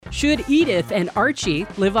Should Edith and Archie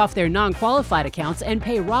live off their non-qualified accounts and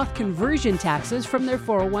pay Roth conversion taxes from their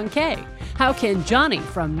 401k? How can Johnny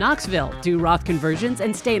from Knoxville do Roth conversions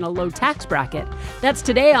and stay in a low tax bracket? That's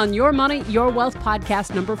today on Your Money, Your Wealth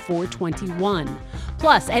podcast number 421.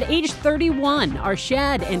 Plus, at age 31, are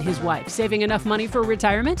Shad and his wife saving enough money for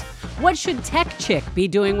retirement? What should Tech Chick be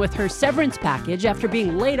doing with her severance package after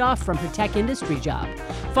being laid off from her tech industry job?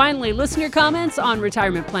 Finally, listener comments on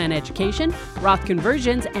retirement plan education, Roth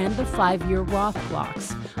conversions, and the 5-year Roth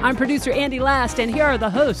blocks. I'm producer Andy Last, and here are the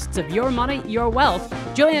hosts of Your Money, Your Wealth,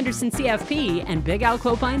 Joe Anderson, CFP, and Big Al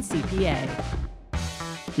Clopine, CPA.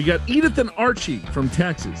 We got Edith and Archie from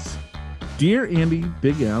Texas. Dear Andy,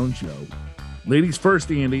 Big Al, and Joe. Ladies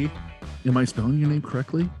first, Andy. Am I spelling your name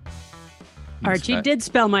correctly? Archie did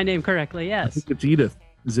spell my name correctly, yes. I think it's Edith.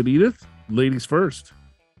 Is it Edith? Ladies first.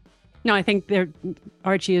 No, I think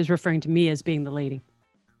Archie is referring to me as being the lady.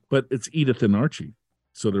 But it's Edith and Archie.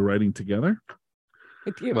 So they're writing together?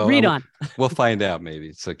 Well, Read on. We'll find out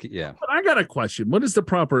maybe. So, yeah. But I got a question. What is the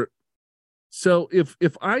proper... So if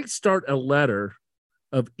I start a letter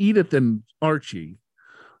of Edith and Archie,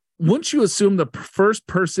 wouldn't you assume the first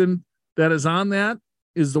person that is on that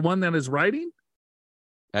is the one that is writing?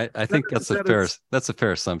 I think that's a fair assumption. That's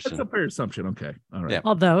a fair assumption. Okay. All right. Yeah.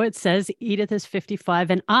 Although it says Edith is 55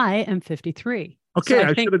 and I am 53. Okay. So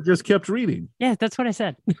I should have just kept reading. Yeah, that's what I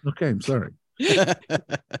said. Okay. I'm sorry.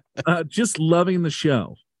 Just loving the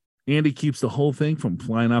show. Andy keeps the whole thing from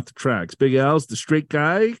flying off the tracks. Big Al's the straight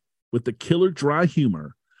guy with the killer dry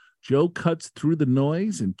humor. Joe cuts through the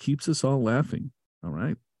noise and keeps us all laughing. All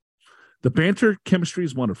right. The banter chemistry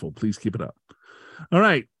is wonderful. Please keep it up. All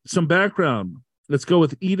right. Some background. Let's go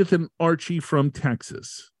with Edith and Archie from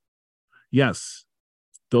Texas. Yes,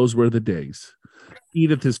 those were the days.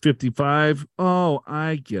 Edith is 55. Oh,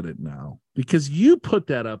 I get it now. Because you put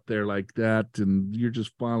that up there like that and you're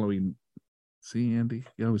just following. See, Andy,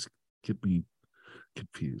 you always get me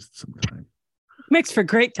confused sometimes. Makes for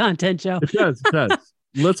great content, Joe. It does.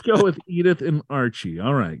 Let's go with Edith and Archie.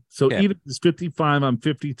 All right. So yeah. Edith is 55. I'm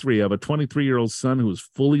 53. I have a 23-year-old son who is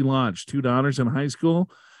fully launched, 2 daughters in high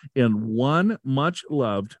school, and 1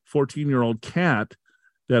 much-loved 14-year-old cat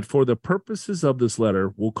that for the purposes of this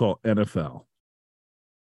letter, we'll call NFL.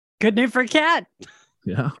 Good name for a cat.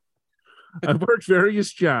 Yeah. I've worked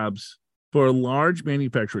various jobs for a large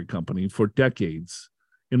manufacturing company for decades,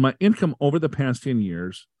 and my income over the past 10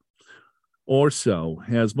 years or so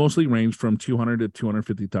has mostly ranged from $200,000 to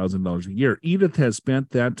 $250,000 a year. Edith has spent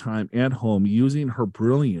that time at home using her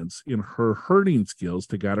brilliance in her herding skills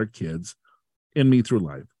to guide our kids and me through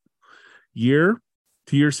life.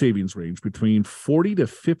 Year-to-year savings range between 40 to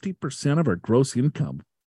 50% of our gross income,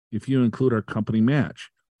 if you include our company match.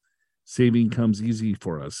 Saving comes easy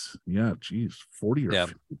for us. Yeah, geez, 40 or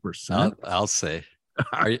 50%. I'll say.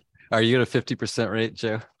 Are you at a 50% rate,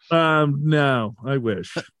 Joe? No, I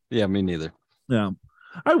wish. Yeah, me neither. Yeah,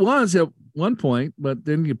 I was at one point, but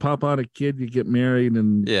then you pop out a kid, you get married,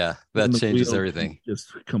 and yeah, that changes everything.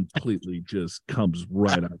 Just completely just comes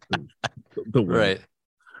right out the way.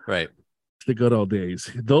 Right. The good old days.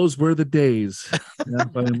 Those were the days. Yeah,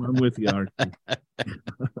 I'm with you, Archie.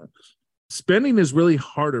 Spending is really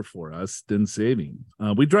harder for us than saving.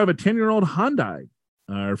 We drive a 10-year-old Hyundai,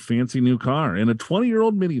 our fancy new car, and a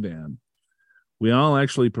 20-year-old minivan. We all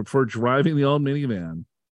actually prefer driving the old minivan.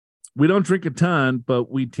 We don't drink a ton, but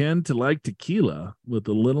we tend to like tequila with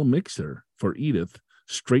a little mixer for Edith,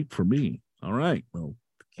 straight for me. All right. Well,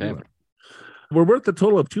 tequila. Okay. We're worth a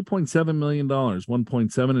total of $2.7 million,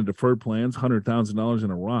 $1.7 in deferred plans, $100,000 in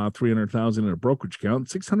a Roth, $300,000 in a brokerage account,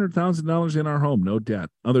 $600,000 in our home, no debt.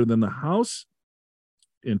 Other than the house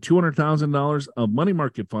and $200,000 of money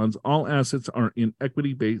market funds, all assets are in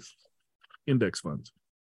equity-based index funds.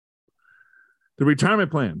 The retirement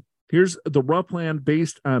plan. Here's the rough plan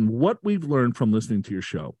based on what we've learned from listening to your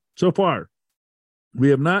show. So far,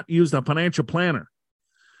 we have not used a financial planner.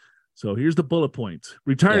 So here's the bullet points.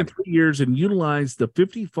 Retire in 3 years and utilize the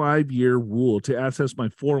 55-year rule to access my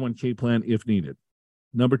 401k plan if needed.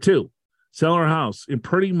 Number 2, sell our house and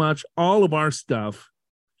pretty much all of our stuff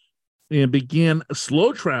and begin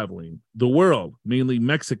slow traveling the world, mainly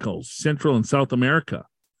Mexico, Central and South America.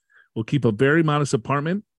 We'll keep a very modest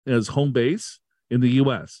apartment as home base in the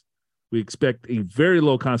U.S. We expect a very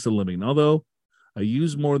low cost of living, although I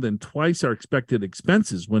use more than twice our expected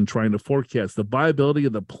expenses when trying to forecast the viability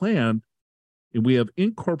of the plan, and we have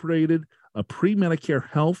incorporated a pre-Medicare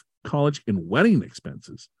health, college, and wedding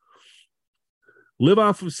expenses. Live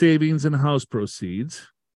off of savings and house proceeds,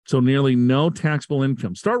 so nearly no taxable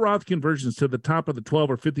income. Start Roth conversions to the top of the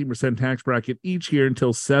 12 or 15% tax bracket each year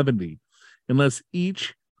until 70, unless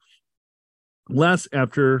each less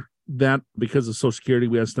after that because of Social Security.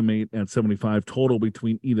 We estimate at 75 total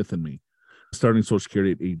between Edith and me, starting Social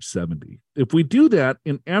Security at age 70. If we do that,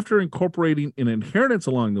 and after incorporating an inheritance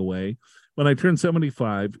along the way, when I turn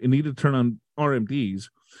 75 and need to turn on RMDs,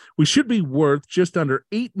 we should be worth just under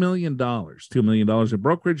 $8 million, $2 million in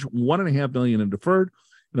brokerage, $1.5 million in deferred,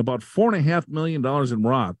 and about $4.5 million in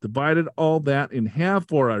Roth. Divided all that in half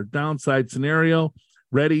for our downside scenario.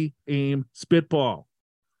 Ready, aim, spitball.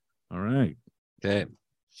 All right. Okay.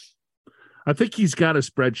 I think he's got a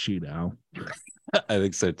spreadsheet, Al. I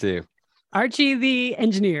think so too. Archie, the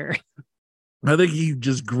engineer. I think he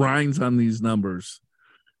just grinds on these numbers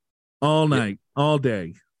all night, all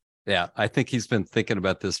day. Yeah, I think he's been thinking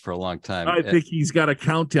about this for a long time. I think he's got a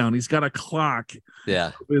countdown. He's got a clock.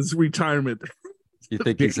 Yeah. His retirement. You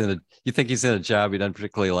think he's in a job he doesn't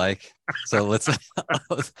particularly like? So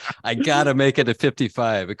I gotta make it to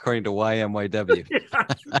 55, according to YMYW.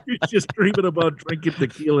 Yeah, he's just dreaming about drinking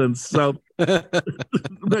tequila in South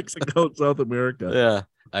Mexico, South America. Yeah,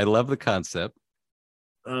 I love the concept.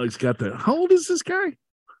 Oh, he's got the. How old is this guy?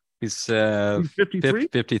 He's 53.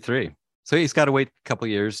 53. So he's got to wait a couple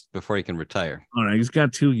years before he can retire. All right, he's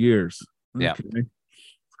got 2 years. Okay. Yeah.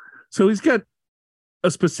 So he's got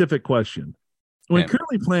a specific question. When Okay.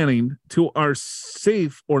 currently planning to our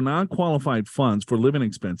safe or non-qualified funds for living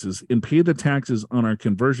expenses and pay the taxes on our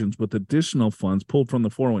conversions with additional funds pulled from the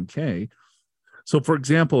 401k. So, for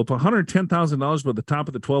example, if $110,000 were the top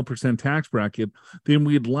of the 12% tax bracket, then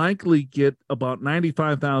we'd likely get about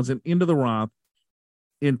 $95,000 into the Roth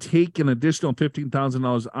and take an additional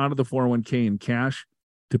 $15,000 out of the 401k in cash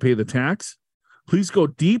to pay the tax. Please go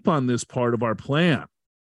deep on this part of our plan.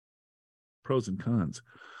 Pros and cons.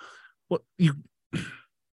 Well,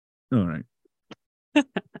 all right.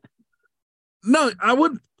 No, I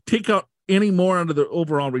wouldn't take out any more out of the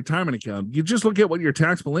overall retirement account. You just look at what your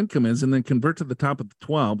taxable income is and then convert to the top of the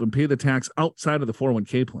 12 and pay the tax outside of the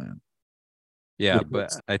 401k plan. Yeah,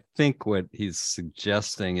 but I think what he's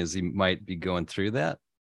suggesting is he might be going through that.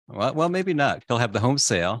 Well, maybe not. He'll have the home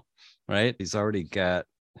sale, right? He's already got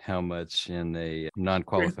how much in a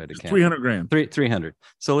non-qualified account? 300 grand. 300.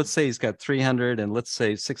 So let's say he's got 300 and let's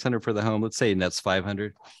say 600 for the home. Let's say that's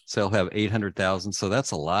 500. So he'll have 800,000. So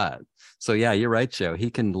that's a lot. So yeah, you're right, Joe. He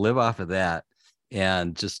can live off of that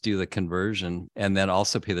and just do the conversion and then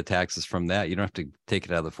also pay the taxes from that. You don't have to take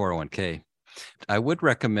it out of the 401k. I would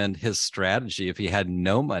recommend his strategy if he had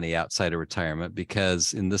no money outside of retirement,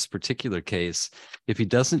 because in this particular case, if he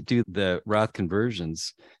doesn't do the Roth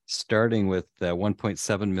conversions, starting with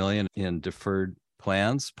 1.7 million in deferred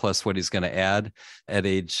plans, plus what he's going to add at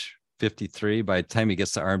age 53, by the time he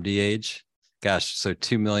gets to RMD age, gosh, so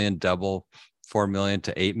 2 million, double 4 million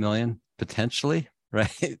to 8 million potentially,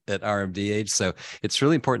 right, at RMD age. So it's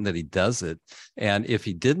really important that he does it. And if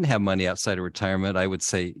he didn't have money outside of retirement, I would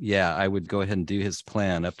say, yeah, I would go ahead and do his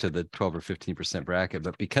plan up to the 12 or 15% bracket.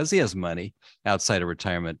 But because he has money outside of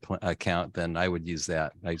retirement account, then I would use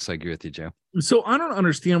that. So I agree with you, Joe. So I don't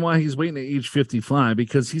understand why he's waiting at age 55,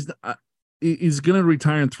 because he's going to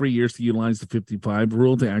retire in 3 years to utilize the 55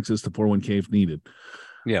 rule to access the 401k if needed.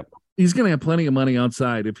 Yeah. He's going to have plenty of money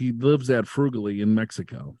outside if he lives that frugally in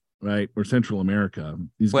Mexico. Right, or Central America.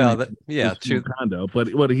 He's true. Condo,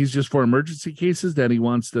 but what, he's just for emergency cases that he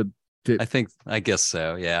wants to. I guess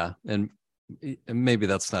so. Yeah, and maybe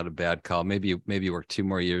that's not a bad call. Maybe you work 2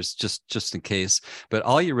 more years just in case. But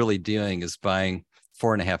all you're really doing is buying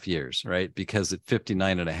 4.5 years, right? Because at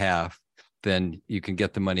 59.5, then you can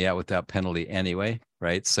get the money out without penalty anyway,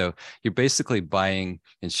 right? So you're basically buying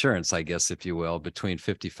insurance, I guess, if you will, between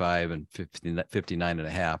 55 and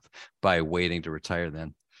 59.5 by waiting to retire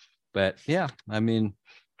then. But yeah, I mean,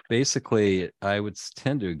 basically, I would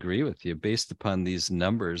tend to agree with you based upon these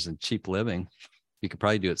numbers and cheap living. You could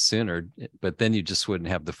probably do it sooner, but then you just wouldn't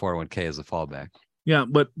have the 401k as a fallback. Yeah,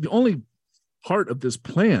 but the only part of this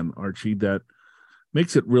plan, Archie, that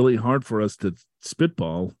makes it really hard for us to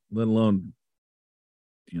spitball, let alone,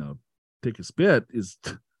 take a spit, is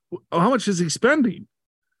how much is he spending?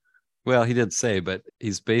 Well, he did say, but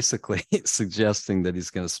he's basically suggesting that he's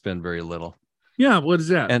going to spend very little. Yeah, what is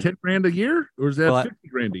that? And 10 grand a year, or is that 50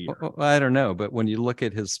 grand a year? Well, I don't know, but when you look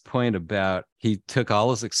at his point about he took all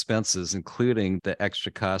his expenses, including the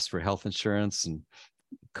extra cost for health insurance and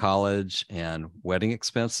college and wedding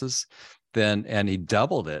expenses, and he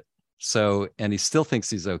doubled it. So, and he still thinks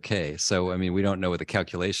he's okay. So, I mean, we don't know what the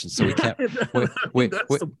calculations, so we can't. That's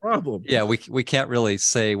the problem. Yeah, we can't really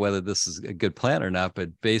say whether this is a good plan or not. But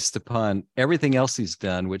based upon everything else he's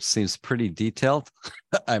done, which seems pretty detailed,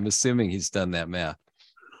 I'm assuming he's done that math.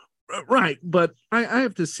 Right. But I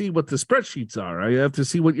have to see what the spreadsheets are. I have to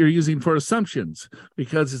see what you're using for assumptions,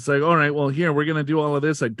 because it's like, all right, well, here, we're going to do all of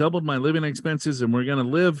this. I doubled my living expenses, and we're going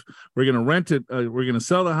to rent it. We're going to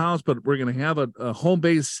sell the house, but we're going to have a home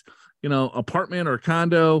base, apartment or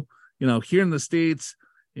condo, here in the States.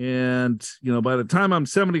 And, by the time I'm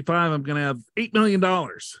 75, I'm going to have $8 million.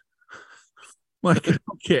 Like,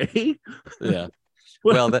 okay. Yeah.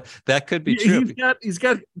 Well, that could be true. He's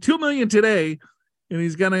got $2 million today, and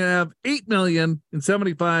he's going to have $8 million in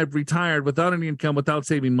 75 retired without any income, without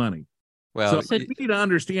saving money. Well, so we need to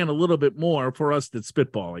understand a little bit more for us that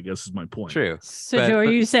spitball, I guess, is my point. True. So, Joe, are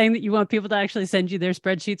you saying that you want people to actually send you their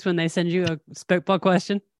spreadsheets when they send you a spitball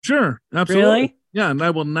question? Sure. Absolutely. Really? Yeah. And I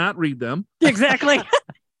will not read them. Exactly.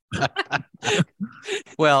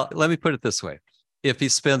 Well, let me put it this way. If he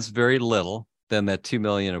spends very little, then that 2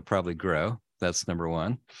 million will probably grow. That's number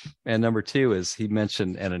one. And number two is he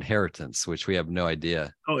mentioned an inheritance, which we have no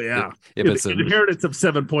idea. Oh, yeah. If it's an inheritance of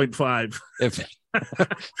 7.5. If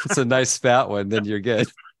it's a nice fat one, then you're good.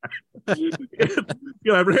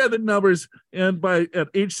 I've read the numbers, and at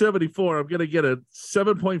age 74, I'm going to get a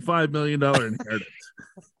 $7.5 million inheritance.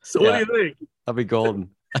 So what do you think? I'll be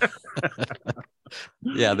golden.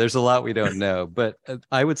 Yeah, there's a lot we don't know, but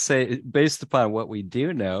I would say, based upon what we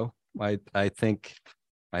do know, I think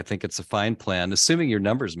it's a fine plan, assuming your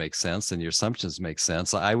numbers make sense and your assumptions make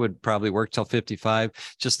sense. I would probably work till 55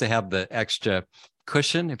 just to have the extra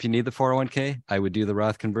cushion. If you need the 401k, I would do the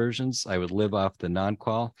Roth conversions. I would live off the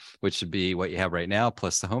non-qual, which would be what you have right now,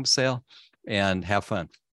 plus the home sale, and have fun.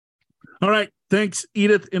 All right. Thanks,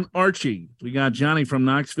 Edith and Archie. We got Johnny from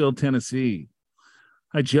Knoxville, Tennessee.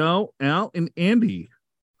 Hi, Joe, Al, and Andy.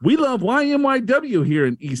 We love YMYW here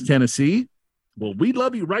in East Tennessee. Well, we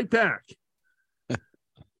love you right back.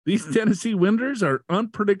 These Tennessee winters are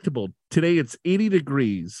unpredictable. Today it's 80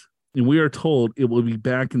 degrees, and we are told it will be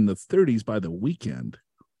back in the 30s by the weekend.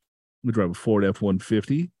 We drive a Ford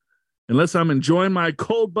F-150. Unless I'm enjoying my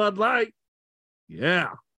cold Bud Light. Yeah.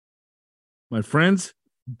 My friends,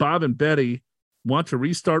 Bob and Betty, want to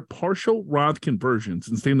restart partial Roth conversions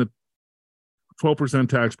and stay in the 12%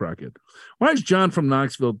 tax bracket. Why is John from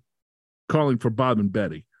Knoxville calling for Bob and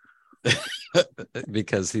Betty?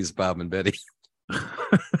 Because he's Bob and Betty.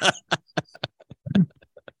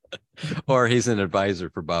 Or he's an advisor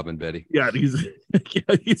for Bob and Betty. Yeah,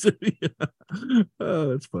 oh,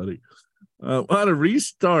 that's funny. Want to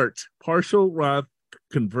restart partial Roth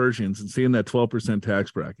conversions and stay in that 12%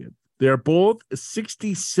 tax bracket. They're both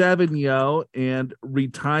 67 and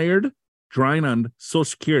retired, drawing on Social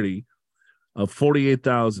Security of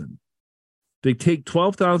 $48,000. They take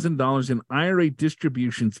 $12,000 in IRA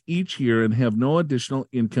distributions each year and have no additional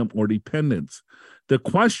income or dependents. The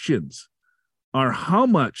questions are, how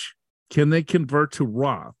much can they convert to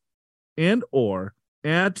Roth and or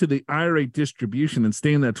add to the IRA distribution and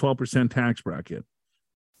stay in that 12% tax bracket?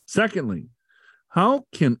 Secondly, how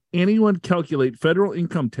can anyone calculate federal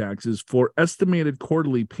income taxes for estimated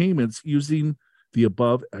quarterly payments using the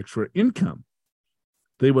above extra income?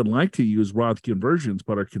 They would like to use Roth conversions,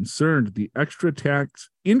 but are concerned the extra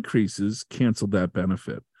tax increases cancel that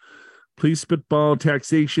benefit. Please spitball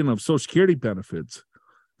taxation of Social Security benefits,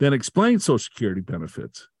 then explain Social Security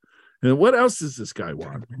benefits. And what else does this guy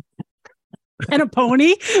want? And a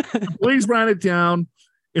pony? Please write it down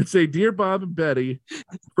and say, "Dear Bob and Betty,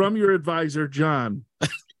 from your advisor, John."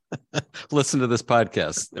 Listen to this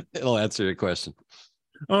podcast. It'll answer your question.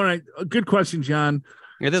 All right. Good question, John.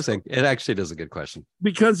 It actually is a good question.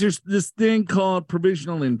 Because there's this thing called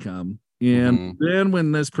provisional income. And then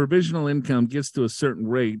when this provisional income gets to a certain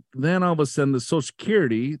rate, then all of a sudden the Social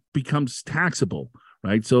Security becomes taxable,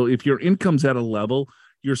 right? So if your income's at a level,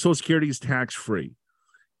 your Social Security is tax-free.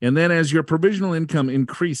 And then as your provisional income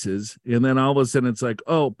increases, and then all of a sudden it's like,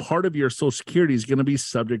 oh, part of your Social Security is going to be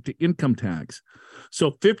subject to income tax.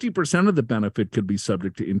 So 50% of the benefit could be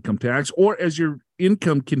subject to income tax, or as your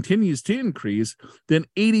income continues to increase, then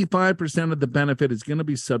 85% of the benefit is going to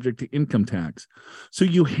be subject to income tax. So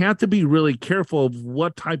you have to be really careful of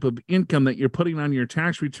what type of income that you're putting on your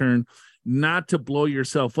tax return, not to blow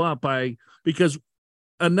yourself up because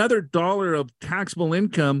another dollar of taxable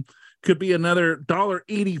income could be another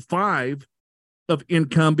 $1.85 of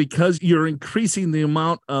income because you're increasing the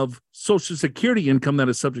amount of Social Security income that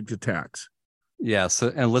is subject to tax. Yeah.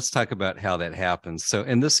 So, and let's talk about how that happens. So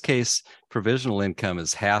in this case, provisional income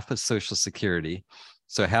is half of Social Security.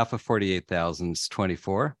 So half of 48,000 is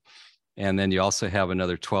 24. And then you also have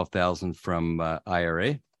another 12,000 from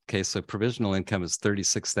IRA. Okay. So provisional income is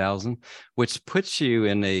 36,000, which puts you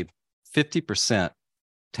in a 50%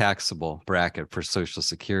 taxable bracket for Social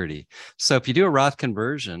Security. So if you do a Roth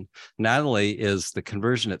conversion, not only is the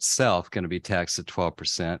conversion itself going to be taxed at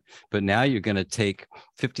 12%, but now you're going to take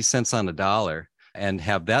 50 cents on the dollar and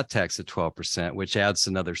have that taxed at 12%, which adds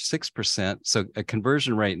another 6%. So a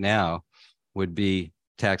conversion right now would be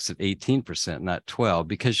taxed at 18%, not 12,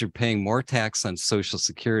 because you're paying more tax on Social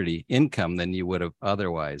Security income than you would have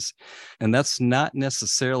otherwise. And that's not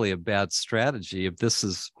necessarily a bad strategy. If this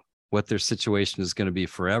is what their situation is going to be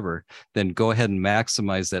forever, then go ahead and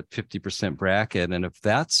maximize that 50% bracket. And if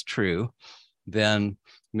that's true, then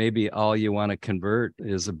maybe all you want to convert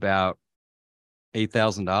is about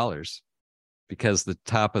 $8,000, because the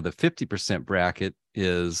top of the 50% bracket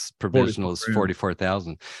is provisional is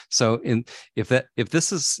 44,000. So if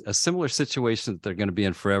this is a similar situation that they're going to be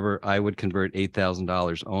in forever, I would convert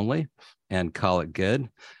 $8,000 only and call it good.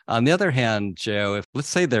 On the other hand, Joe, if let's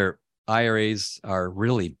say their IRAs are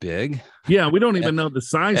really big. Yeah, we don't even know the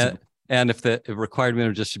size of it. And if the required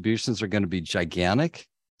minimum distributions are going to be gigantic,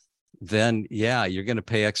 then yeah, you're going to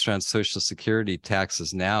pay extra on Social Security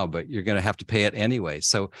taxes now, but you're going to have to pay it anyway.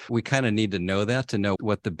 So we kind of need to know that to know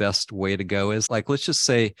what the best way to go is. Like, let's just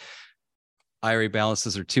say IRA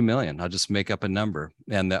balances are 2 million. I'll just make up a number,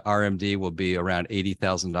 and the RMD will be around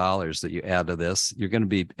 $80,000 that you add to this. You're going to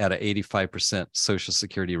be at an 85% Social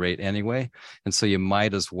Security rate anyway. And so you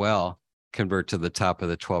might as well convert to the top of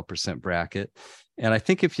the 12% bracket. And I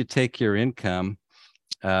think if you take your income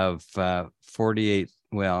of 48,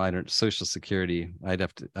 well, I don't, Social Security, I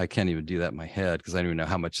can't even do that in my head because I don't even know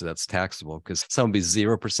how much of that's taxable, because some will be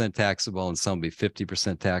 0% taxable and some will be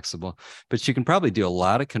 50% taxable. But you can probably do a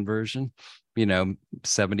lot of conversion,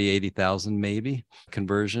 70, 80,000 maybe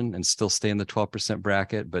conversion, and still stay in the 12%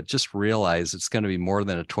 bracket. But just realize it's going to be more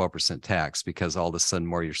than a 12% tax, because all of a sudden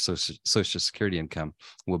more of your Social Security income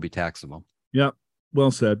will be taxable. Yep.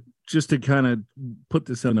 Well said. Just to kind of put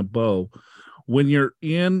this in a bow, when you're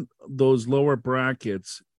in those lower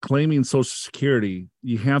brackets claiming Social Security,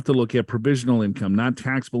 you have to look at provisional income, not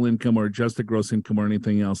taxable income or adjusted gross income or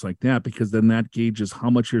anything else like that, because then that gauges how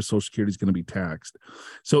much your Social Security is going to be taxed.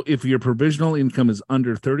 So if your provisional income is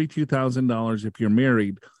under $32,000, if you're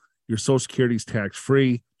married, your Social Security is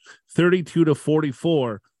tax-free. 32 to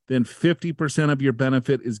 44, then 50% of your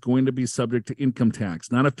benefit is going to be subject to income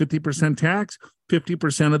tax. Not a 50% tax,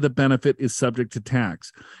 50% of the benefit is subject to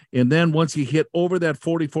tax. And then once you hit over that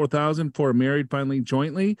 44,000 for a married filing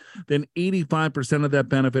jointly, then 85% of that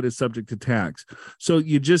benefit is subject to tax. So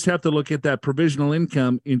you just have to look at that provisional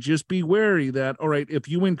income and just be wary that, all right, if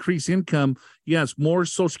you increase income, yes, more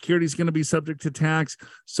Social Security is going to be subject to tax.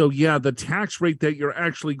 So yeah, the tax rate that you're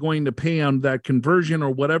actually going to pay on that conversion or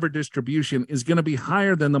whatever distribution is going to be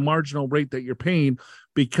higher than the marginal rate that you're paying,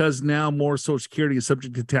 because now more Social Security is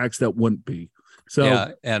subject to tax that wouldn't be. So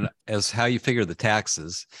yeah, and as how you figure the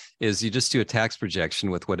taxes is you just do a tax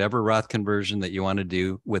projection with whatever Roth conversion that you want to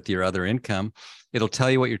do with your other income. It'll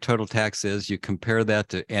tell you what your total tax is. You compare that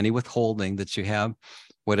to any withholding that you have.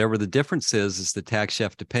 Whatever the difference is the tax you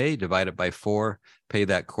have to pay, divide it by 4, pay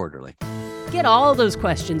that quarterly. Get all those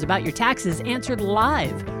questions about your taxes answered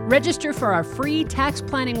live. Register for our free tax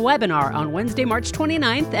planning webinar on Wednesday, March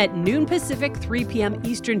 29th at noon Pacific, 3 p.m.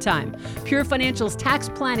 Eastern Time. Pure Financial's tax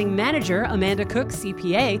planning manager, Amanda Cook,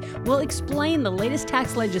 CPA, will explain the latest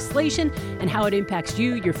tax legislation and how it impacts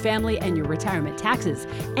you, your family, and your retirement taxes.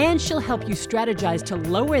 And she'll help you strategize to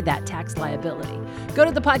lower that tax liability. Go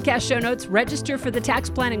to the podcast show notes, register for the tax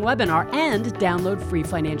planning webinar, and download free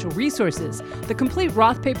financial resources. The complete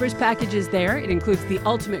Roth Papers package is there. It includes the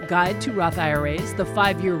ultimate guide to Roth IRAs, the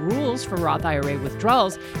 5-year rules for Roth IRA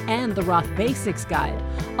withdrawals, and the Roth Basics Guide.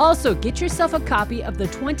 Also, get yourself a copy of the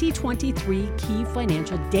 2023 Key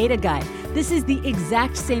Financial Data Guide. This is the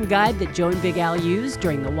exact same guide that Joe and Big Al used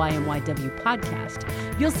during the YMYW podcast.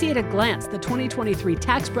 You'll see at a glance the 2023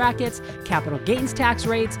 tax brackets, capital gains tax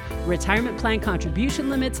rates, retirement plan contribution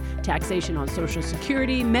limits, taxation on Social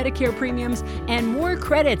Security, Medicare premiums, and more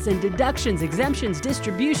credits and deductions, exemptions,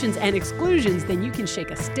 distributions, and exclusions than you can shake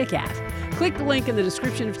a stick at. Click the link in the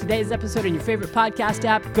description of today's episode in your favorite podcast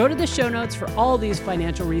app. Go to the show notes for all these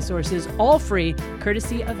financial resources, all free,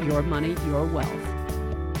 courtesy of Your Money, Your Wealth.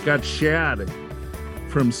 Got Shad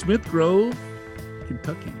from Smith Grove,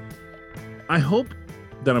 Kentucky. I hope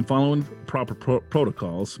that I'm following proper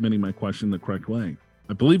protocols, submitting my question the correct way.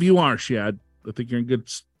 I believe you are, Shad. I think you're in good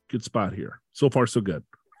spot here. So far, so good.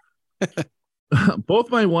 Both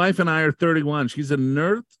my wife and I are 31. She's a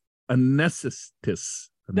anesthetist.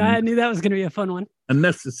 I knew that was going to be a fun one.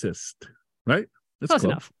 Anesthetist, right? That's close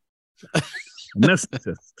enough.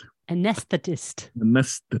 Anesthetist.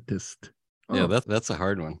 Anesthetist. Oh. Yeah, that's a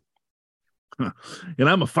hard one. And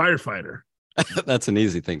I'm a firefighter. That's an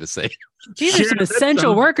easy thing to say. These are some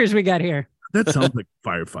essential workers we got here. That sounds like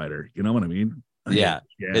firefighter. You know what I mean? Yeah,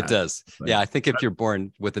 it does. Like, I think if you're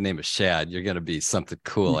born with the name of Shad, you're going to be something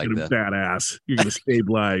cool like that. Badass. You're going to save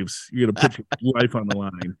lives. You're going to put your life on the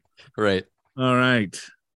line. Right. All right.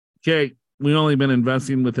 Okay. We've only been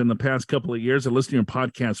investing within the past couple of years. I listen to your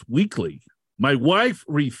podcast weekly. My wife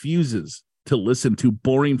refuses to listen to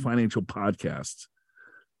boring financial podcasts.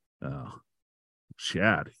 Oh,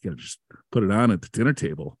 Shad, you got to just put it on at the dinner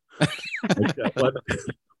table.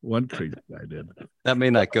 One crazy guy did. That may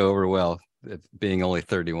not go over well. If being only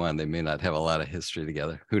 31, they may not have a lot of history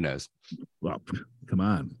together. Who knows? Well, come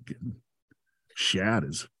on. Shad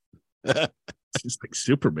is just like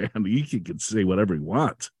Superman. He can say whatever he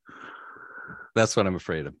wants. That's what I'm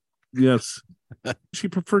afraid of. Yes. She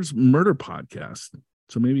prefers murder podcasts.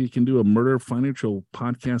 So maybe you can do a murder financial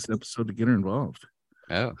podcast episode to get her involved.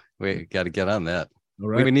 Oh, we got to get on that. All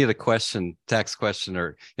right. We need a tax question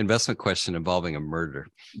or investment question involving a murder.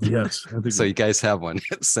 Yes. I think so you guys have one.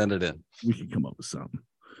 Send it in. We can come up with something.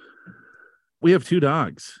 We have 2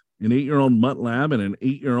 dogs, an 8-year-old mutt lab and an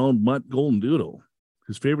 8-year-old mutt golden doodle.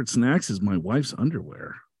 His favorite snacks is my wife's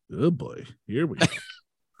underwear. Oh boy, here we go.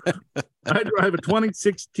 I drive a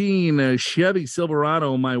 2016 Chevy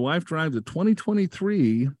Silverado. My wife drives a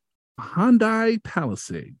 2023 Hyundai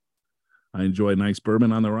Palisade. I enjoy a nice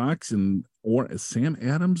bourbon on the rocks or a Sam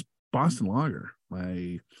Adams Boston Lager.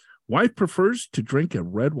 My wife prefers to drink a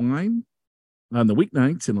red wine on the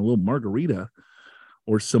weeknights and a little margarita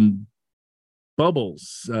or some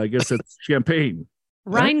bubbles. I guess that's champagne.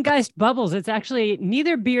 Rheingeist bubbles. It's actually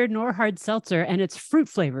neither beer nor hard seltzer, and it's fruit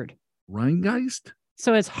flavored. Rheingeist?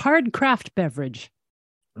 So it's hard craft beverage.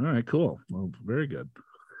 All right, cool. Well, very good.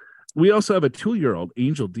 We also have a 2-year-old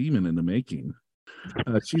angel demon in the making.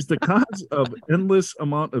 She's the cause of endless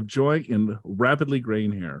amount of joy and rapidly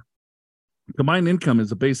graying hair. Combined income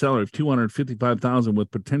is a base salary of $255,000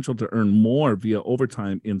 with potential to earn more via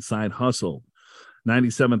overtime in side hustle.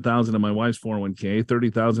 $97,000 in my wife's 401k,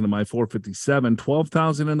 $30,000 in my 457,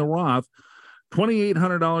 $12,000 in the Roth,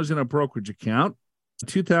 $2,800 in a brokerage account,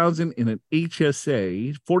 $2,000 in an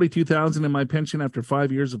HSA, $42,000 in my pension after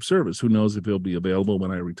 5 years of service. Who knows if it'll be available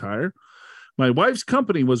when I retire? My wife's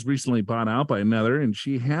company was recently bought out by another, and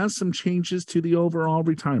she has some changes to the overall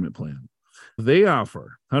retirement plan. They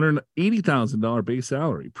offer $180,000 base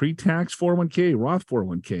salary, pre-tax 401k, Roth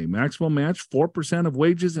 401k, maximum match 4% of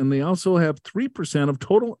wages, and they also have 3% of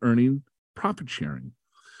total earning profit sharing.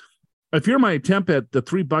 I fear my attempt at the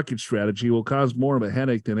 3-bucket strategy will cause more of a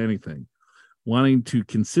headache than anything. Wanting to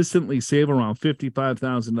consistently save around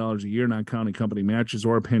 $55,000 a year, not counting company matches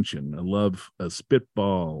or a pension. I love a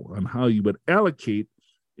spitball on how you would allocate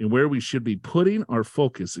and where we should be putting our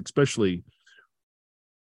focus, especially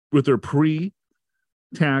with our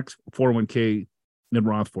pre-tax 401k and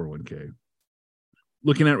Roth 401k.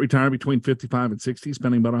 Looking at retiring between 55 and 60,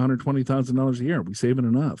 spending about $120,000 a year. We saving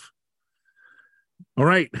enough. All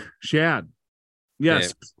right, Shad.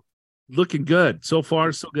 Yes, looking good. So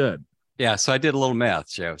far, so good. Yeah, so I did a little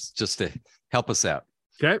math, Joe, just to help us out.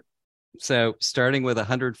 Okay. So starting with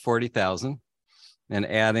 140,000 and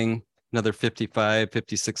adding another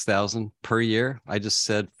 56,000 per year. I just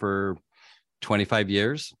said for 25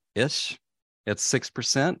 years-ish, it's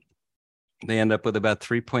 6%. They end up with about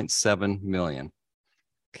 3.7 million.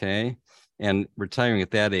 Okay. And retiring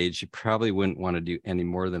at that age, you probably wouldn't want to do any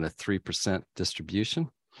more than a 3% distribution.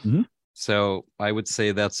 Mm-hmm. So I would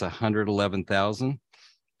say that's 111,000.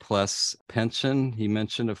 Plus pension, he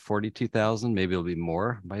mentioned of 42,000. Maybe it'll be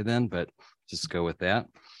more by then, but just go with that.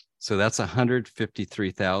 So that's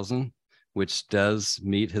 153,000, which does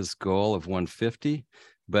meet his goal of 150.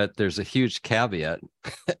 But there's a huge caveat,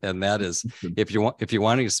 and that is if you're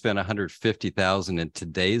wanting to spend 150,000 in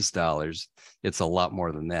today's dollars, it's a lot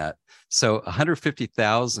more than that. So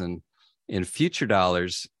 150,000 in future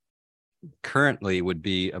dollars currently would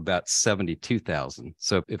be about 72,000.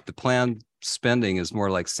 So if the planned spending is more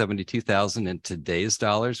like 72,000 in today's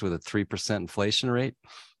dollars with a 3% inflation rate,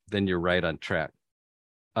 then you're right on track.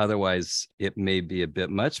 Otherwise, it may be a bit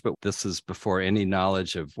much, but this is before any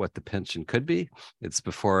knowledge of what the pension could be. It's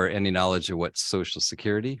before any knowledge of what Social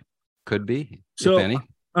Security could be, so, if any.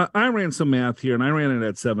 I ran some math here, and I ran it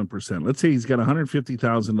at 7%. Let's say he's got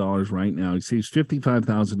 $150,000 right now. He saves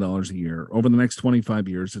 $55,000 a year. Over the next 25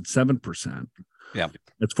 years, it's 7%. Yeah.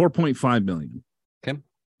 It's $4.5 million. Okay.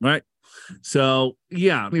 Right. So,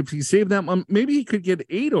 yeah, if he saved that one, maybe he could get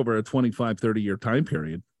 8 over a 25, 30-year time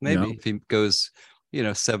period. Maybe if he goes,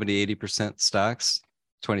 70, 80% stocks,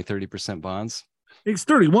 20, 30% bonds. He's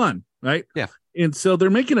 31, right? Yeah. And so they're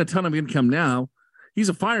making a ton of income now. He's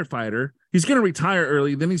a firefighter. he's going to retire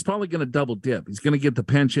early. Then he's probably going to double dip. He's going to get the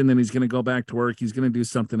pension. Then he's going to go back to work. He's going to do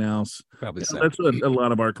something else. Probably so. That's what a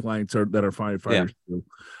lot of our clients that are firefighters Yeah. do.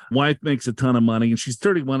 Wife makes a ton of money, and she's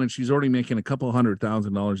 31, and she's already making a couple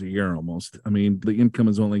 $100,000 a year almost. I mean, the income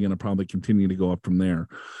is only going to probably continue to go up from there.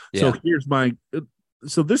 Yeah.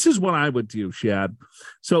 So this is what I would do, Shad.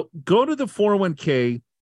 So go to the 401k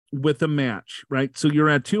with a match, right? So you're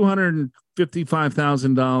at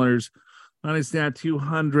 $255,000. Minus that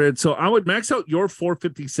 200. So I would max out your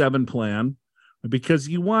 457 plan because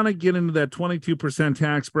you want to get into that 22%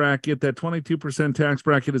 tax bracket. That 22% tax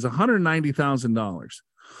bracket is $190,000,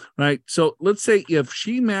 right? So let's say if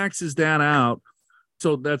she maxes that out,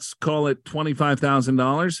 so let's call it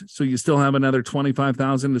 $25,000. So you still have another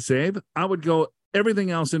 $25,000 to save. I would go everything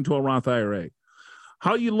else into a Roth IRA.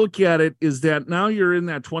 How you look at it is that now you're in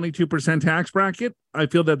that 22% tax bracket. I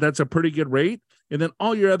feel that that's a pretty good rate. And then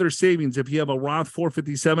all your other savings, if you have a Roth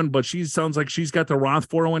 457, but she sounds like she's got the Roth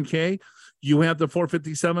 401k, you have the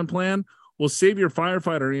 457 plan, will save your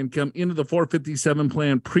firefighter income into the 457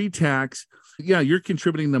 plan pre-tax. Yeah, you're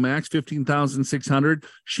contributing the max $15,600.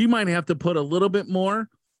 She might have to put a little bit more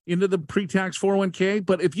into the pre-tax 401k,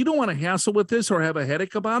 but if you don't want to hassle with this or have a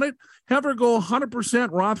headache about it, have her go 100%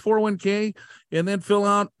 Roth 401k and then fill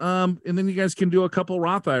out, and then you guys can do a couple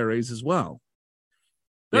Roth IRAs as well.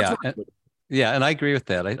 Yeah, and I agree with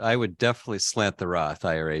that. I would definitely slant the Roth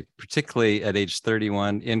IRA, particularly at age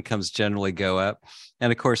 31. Incomes generally go up.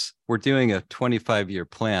 And of course, we're doing a 25-year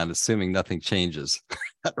plan, assuming nothing changes,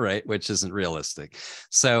 right? Which isn't realistic.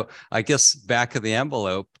 So I guess back of the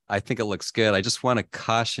envelope, I think it looks good. I just want to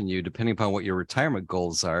caution you, depending upon what your retirement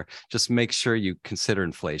goals are, just make sure you consider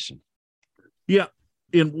inflation. Yeah.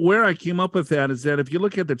 And where I came up with that is that if you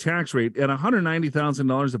look at the tax rate at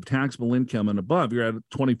 $190,000 of taxable income and above, you're at a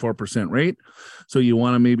 24% rate. So you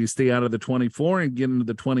want to maybe stay out of the 24 and get into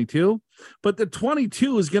the 22. But the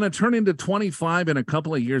 22 is going to turn into 25 in a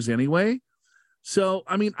couple of years anyway. So,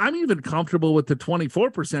 I mean, I'm even comfortable with the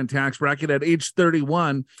 24% tax bracket at age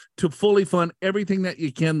 31 to fully fund everything that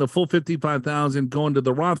you can, the full $55,000 going to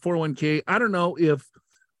the Roth 401k. I don't know if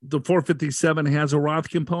the 457 has a Roth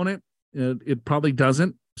component. It probably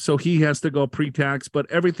doesn't. So he has to go pre-tax,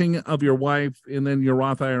 but everything of your wife and then your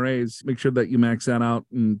Roth IRAs, make sure that you max that out.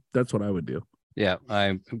 And that's what I would do. Yeah,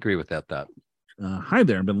 I agree with that thought. Hi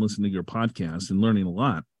there. I've been listening to your podcast and learning a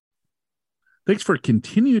lot. Thanks for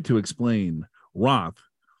continuing to explain Roth,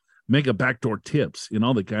 mega backdoor tips, and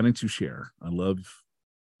all the guidance you share. I love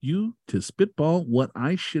you to spitball what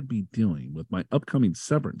I should be doing with my upcoming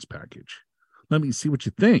severance package. Let me see what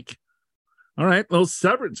you think. All right, little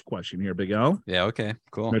severance question here, Big Al. Yeah, okay,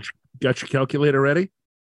 cool. Got your calculator ready?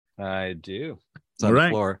 I do. It's on the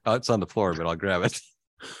floor. Oh, it's on the floor, but I'll grab it.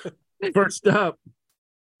 First up,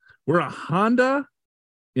 we're a Honda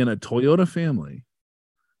and a Toyota family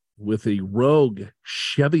with a Rogue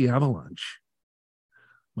Chevy Avalanche.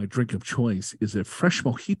 My drink of choice is a fresh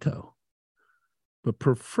mojito, but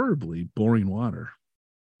preferably boring water.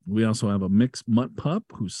 We also have a mixed mutt pup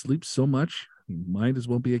who sleeps so much he might as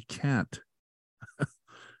well be a cat.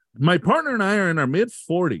 My partner and I are in our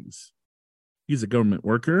mid-40s. He's a government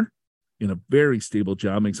worker in a very stable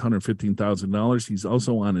job, makes $115,000. He's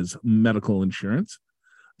also on his medical insurance.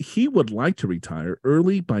 He would like to retire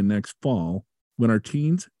early by next fall when our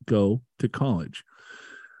teens go to college,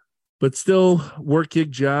 but still work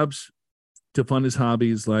gig jobs to fund his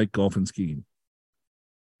hobbies like golf and skiing.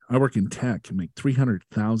 I work in tech and make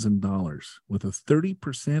 $300,000 with a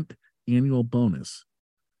 30% annual bonus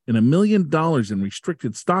and $1 million in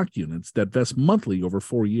restricted stock units that vest monthly over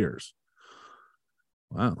 4 years.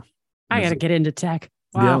 Wow. I got to get into tech.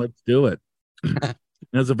 Wow. Yeah, let's do it.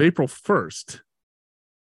 As of April 1st,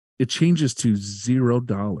 it changes to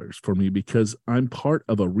 $0 for me because I'm part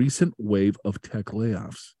of a recent wave of tech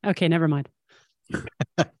layoffs. Okay, never mind.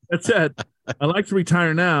 That said, I'd like to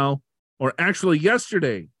retire now, or actually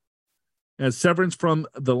yesterday. As severance from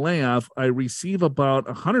the layoff, I receive about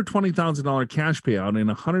 $120,000 cash payout and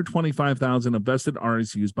 $125,000 of vested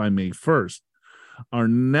RSUs by May 1st. Our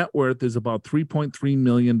net worth is about $3.3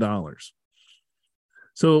 million.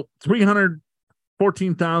 So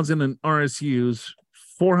 $314,000 in RSUs,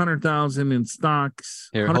 $400,000 in stocks.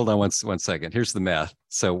 Here, hold on one second. Here's the math.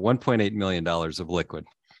 So $1.8 million of liquid.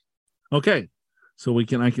 Okay. So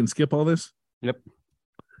I can skip all this? Yep.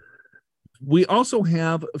 We also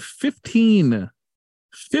have 15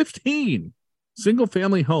 single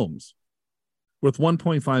family homes worth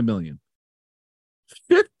 $1.5 million.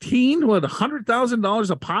 15 with $100,000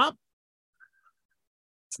 a pop?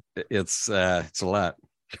 It's a lot.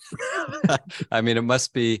 I mean,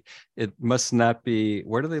 it must not be,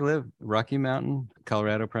 where do they live? Rocky Mountain,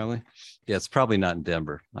 Colorado, probably. Yeah, it's probably not in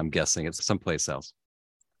Denver. I'm guessing it's someplace else.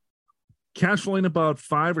 Cash flowing about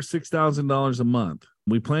 $5,000 or $6,000 a month.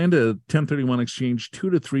 We plan to 1031 exchange 2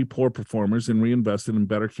 to 3 poor performers and reinvest it in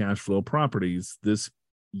better cash flow properties this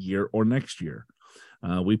year or next year.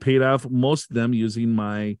 We paid off most of them using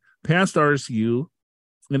my past RSU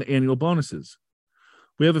and annual bonuses.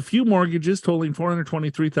 We have a few mortgages totaling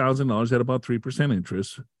 $423,000 at about 3%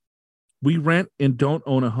 interest. We rent and don't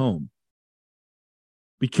own a home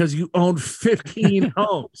because you own 15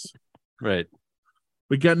 homes. Right.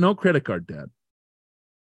 We got no credit card debt.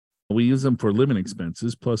 We use them for living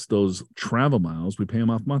expenses, plus those travel miles. We pay them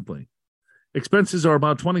off monthly. Expenses are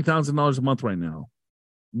about $20,000 a month right now.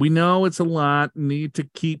 We know it's a lot, need to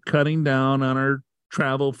keep cutting down on our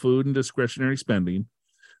travel, food, and discretionary spending.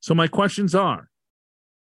 So my questions are,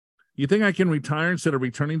 you think I can retire instead of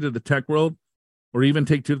returning to the tech world or even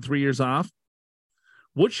take 2 to 3 years off?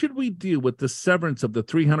 What should we do with the severance of the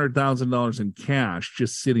 $300,000 in cash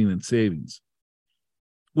just sitting in savings?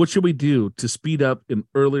 What should we do to speed up an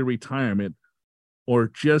early retirement or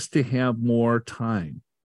just to have more time?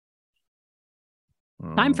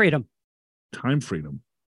 Time freedom. Time freedom.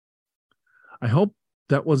 I hope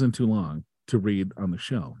that wasn't too long to read on the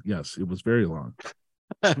show. Yes, it was very long.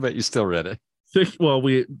 But you still read it. Well,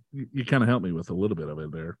 you kind of helped me with a little bit of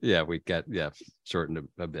it there. Yeah, shortened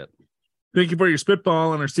a bit. Thank you for your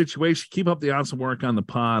spitball and our situation. Keep up the awesome work on the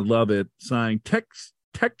pod. Love it. Signed,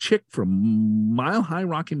 Tech Chick from Mile High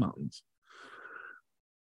Rocky Mountains.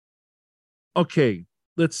 Okay,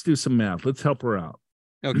 let's do some math. Let's help her out.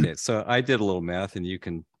 Okay, so I did a little math, and you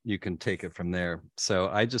can take it from there. So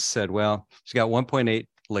I just said, well, she got 1.8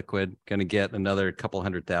 liquid, going to get another couple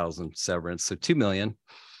 100,000 severance, so 2 million.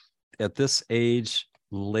 At this age,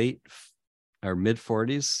 late or mid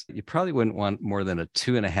 40s, you probably wouldn't want more than a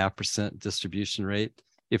 2.5% distribution rate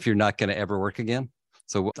if you're not going to ever work again.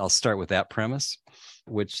 So I'll start with that premise,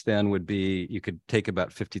 which then would be you could take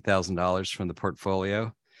about $50,000 from the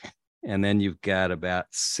portfolio. And then you've got about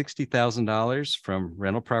 $60,000 from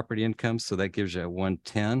rental property income. So that gives you a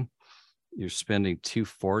 110. You're spending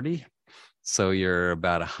 240. So you're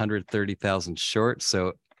about 130,000 short.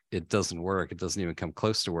 So it doesn't work. It doesn't even come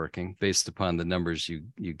close to working based upon the numbers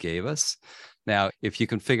you gave us. Now, if you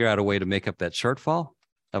can figure out a way to make up that shortfall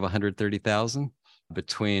of 130,000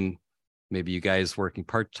 between maybe you guys working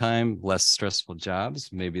part-time, less stressful jobs,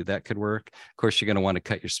 maybe that could work. Of course, you're going to want to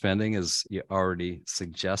cut your spending as you already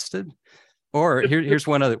suggested. Or here's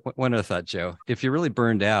one other thought, Joe. If you're really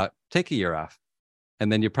burned out, take a year off.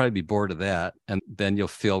 And then you'll probably be bored of that. And then you'll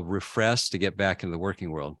feel refreshed to get back into the working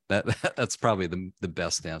world. That's probably the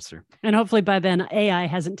best answer. And hopefully by then AI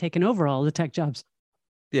hasn't taken over all the tech jobs.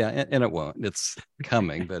 Yeah, and it won't. It's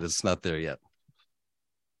coming, but it's not there yet.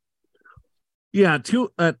 Yeah,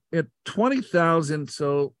 at 20,000.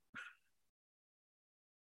 So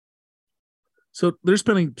they're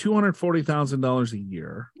spending $240,000 a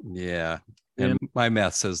year. Yeah, and my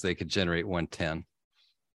math says they could generate 110.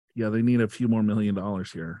 Yeah, they need a few more $1 million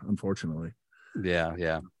here, unfortunately.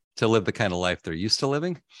 Yeah, to live the kind of life they're used to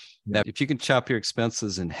living. Yeah. Now, if you can chop your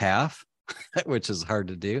expenses in half, which is hard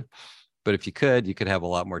to do, but if you could have a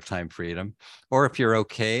lot more time freedom. Or if you're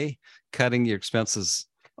okay cutting your expenses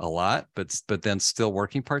a lot, but then still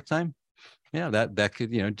working part-time, yeah, that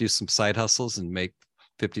could, do some side hustles and make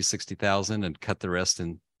 50, 60,000 and cut the rest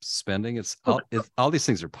in spending. All these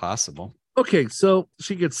things are possible. Okay, so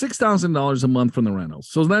she gets $6,000 a month from the rentals,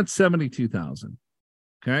 so that's $72,000.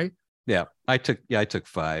 Okay. Yeah, I took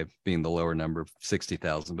 5, being the lower number,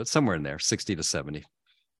 60,000, but somewhere in there, 60 to 70.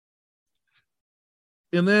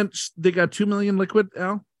 And then they got 2 million liquid,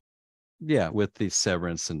 Al. Yeah, with the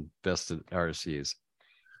severance and vested RSUs.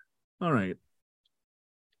 All right.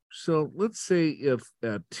 So let's say if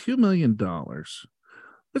at $2 million,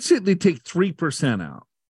 let's say they take 3% out,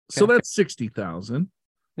 so that's 60,000.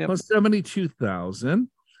 Yep. Plus 72,000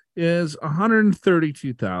 is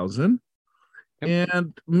 132,000. Yep.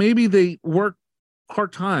 And maybe they work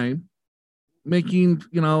part-time, making,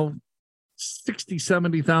 60,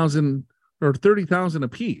 70,000 or 30,000 a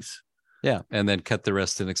piece. Yeah. And then cut the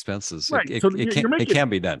rest in expenses. Right. It can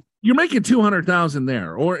be done. You're making 200,000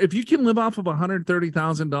 there. Or if you can live off of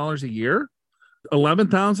 $130,000 a year,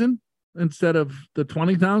 11,000 instead of the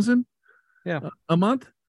 20,000 a month.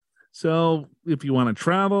 So if you want to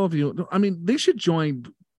travel, they should join,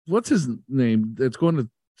 what's his name? That's going to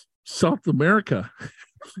South America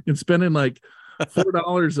and spending like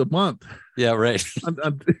 $4 a month. Yeah, right.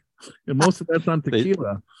 And most of that's on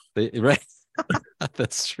tequila. Right.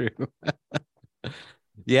 That's true.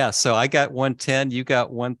 Yeah. So I got 110, you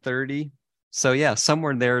got 130. So yeah,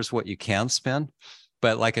 somewhere in there is what you can spend.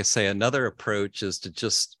 But like I say, another approach is to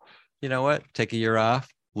just, you know what, take a year off,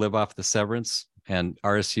 live off the severance and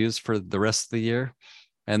RSUs for the rest of the year.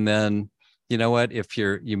 And then, you know what, if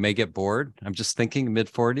you may get bored. I'm just thinking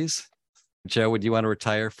mid 40s. Joe, would you want to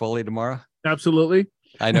retire fully tomorrow? Absolutely.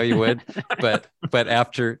 I know you would, but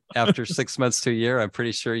after 6 months to a year, I'm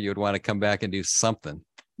pretty sure you would want to come back and do something.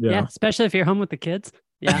 Yeah, especially if you're home with the kids.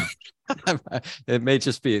 Yeah. It may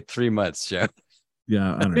just be 3 months, Joe.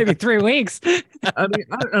 Yeah. I don't Maybe 3 weeks. I mean,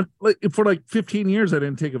 for like 15 years, I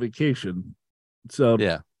didn't take a vacation. So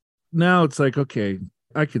yeah, now it's like, okay,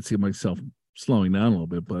 I could see myself slowing down a little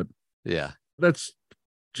bit, but yeah, that's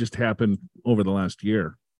just happened over the last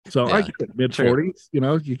year. So yeah, I get mid 40s,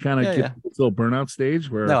 you kind of get this little burnout stage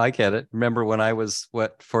where. No, I get it. Remember when I was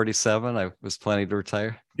 47, I was planning to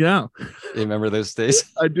retire. Yeah. You remember those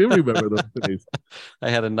days? I do remember those days. I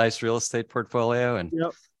had a nice real estate portfolio and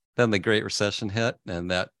then the Great Recession hit and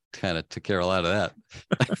that kind of took care of a lot of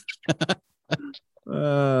that.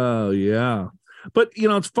 Oh, yeah. But,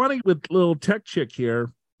 it's funny with little tech chick here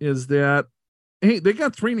is that, hey, they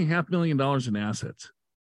got $3.5 million in assets,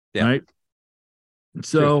 right?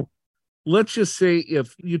 So let's just say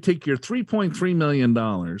if you take your $3.3 million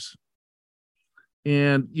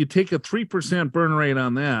and you take a 3% burn rate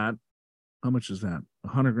on that, how much is that?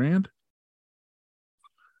 $100,000?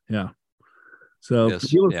 Yeah. So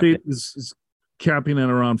real estate is capping at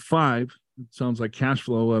around 5. It sounds like cash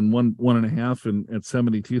flow on 1.5 and at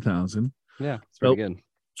 72,000. Yeah, it's pretty good.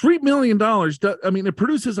 $3 million. I mean, it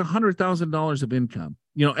produces $100,000 of income,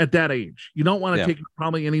 at that age. You don't want to take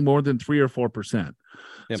probably any more than 3 or 4%.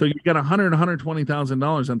 Yep. So you got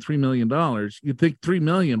 $120,000 on $3 million. You think $3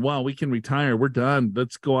 million, wow, we can retire. We're done.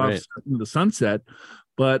 Let's go off into the sunset.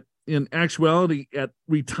 But in actuality, at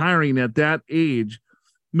retiring at that age,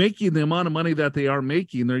 making the amount of money that they are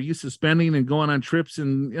making, they're used to spending and going on trips.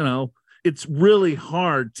 And, it's really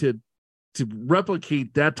hard to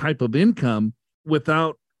replicate that type of income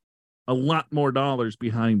without a lot more dollars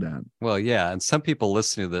behind that. Well, yeah. And some people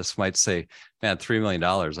listening to this might say, man, $3 million,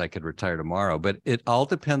 I could retire tomorrow. But it all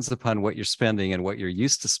depends upon what you're spending and what you're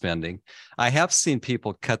used to spending. I have seen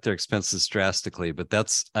people cut their expenses drastically, but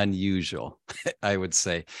that's unusual, I would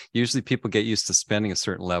say. Usually people get used to spending a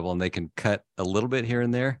certain level and they can cut a little bit here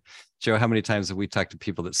and there. Joe, how many times have we talked to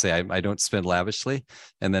people that say, I don't spend lavishly?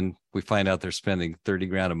 And then we find out they're spending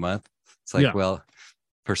 $30,000 a month. It's like, well,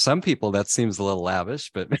 for some people, that seems a little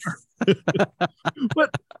lavish, but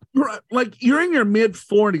but like you're in your mid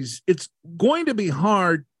 40s, it's going to be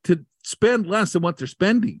hard to spend less than what they're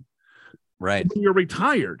spending. Right. When you're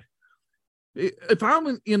retired. If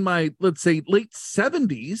I'm in my, let's say, late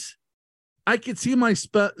 70s, I could see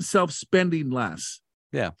myself spending less.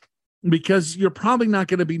 Yeah. Because you're probably not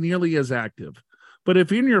going to be nearly as active. But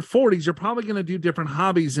if you're in your 40s, you're probably going to do different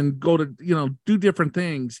hobbies and go to, do different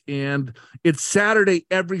things. And it's Saturday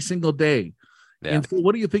every single day. Yeah. And so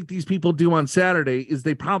what do you think these people do on Saturday is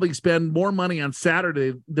they probably spend more money on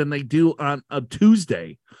Saturday than they do on a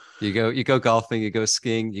Tuesday. You go golfing, you go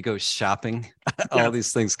skiing, you go shopping. All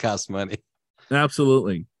these things cost money.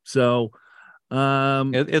 Absolutely. So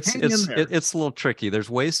it's a little tricky. There's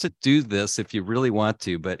ways to do this if you really want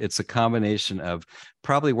to, but it's a combination of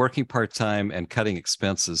probably working part-time and cutting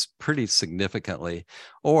expenses pretty significantly.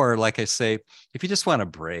 Or like I say, if you just want a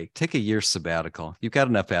break, take a year sabbatical. You've got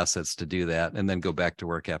enough assets to do that and then go back to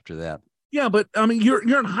work after that. Yeah, but I mean, you're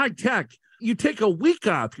in high tech. You take a week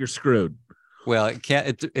off, you're screwed. Well,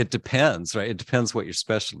 it depends, right? It depends what your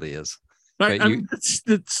specialty is. Right.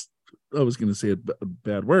 I was going to say a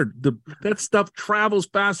bad word. That stuff travels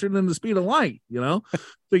faster than the speed of light, So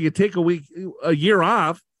you take a year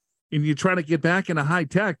off and you try to get back into high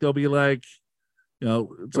tech. They'll be like,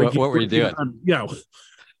 it's like what were you doing?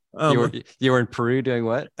 You were in Peru doing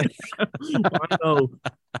what?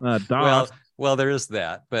 Well, there is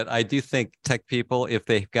that. But I do think tech people, if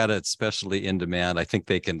they've got a specialty in demand, I think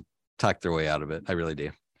they can talk their way out of it. I really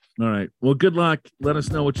do. All right. Well, good luck. Let us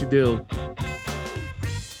know what you do.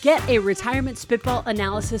 Get a retirement spitball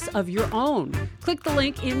analysis of your own. Click the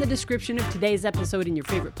link in the description of today's episode in your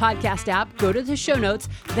favorite podcast app, go to the show notes,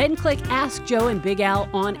 then click Ask Joe and Big Al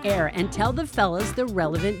on air and tell the fellas the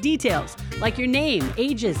relevant details, like your name,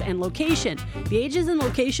 ages, and location. The ages and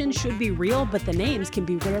location should be real, but the names can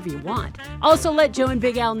be whatever you want. Also, let Joe and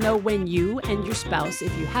Big Al know when you and your spouse,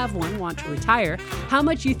 if you have one, want to retire, how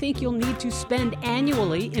much you think you'll need to spend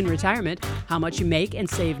annually in retirement, how much you make and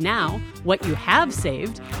save now, what you have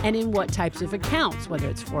saved, and in what types of accounts, whether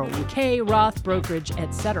it's 401k, Roth, brokerage,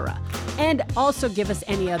 etc. And also give us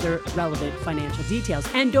any other relevant financial details.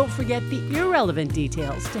 And don't forget the irrelevant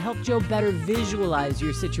details to help Joe better visualize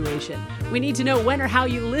your situation. We need to know when or how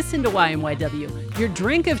you listen to YMYW, your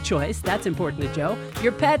drink of choice, that's important to Joe,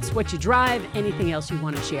 your pets, what you drive, anything else you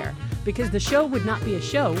want to share. Because the show would not be a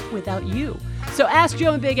show without you. So ask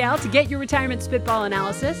Joe and Big Al to get your retirement spitball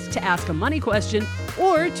analysis, to ask a money question,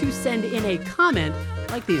 or to send in a comment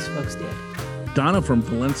like these folks did. Donna from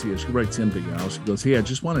Valencia, she writes in, Big Al. She goes, hey, I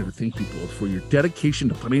just wanted to thank you both for your dedication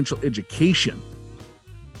to financial education.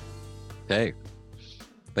 Hey,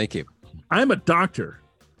 thank you. I'm a doctor.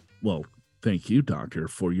 Well, thank you, doctor,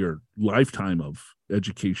 for your lifetime of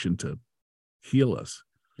education to heal us.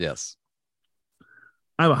 Yes.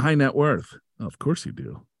 I have a high net worth. Oh, of course you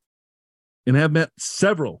do. And have met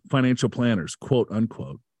several financial planners, quote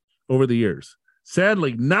unquote, over the years.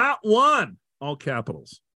 Sadly, not one, all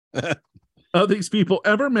capitals, of these people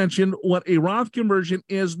ever mentioned what a Roth conversion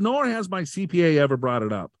is, nor has my CPA ever brought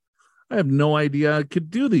it up. I have no idea I could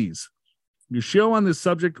do these. Your show on this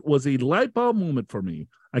subject was a light bulb moment for me.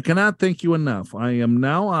 I cannot thank you enough. I am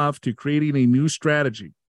now off to creating a new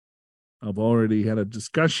strategy. I've already had a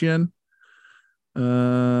discussion. Had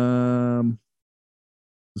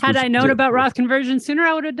I known about Roth conversion sooner,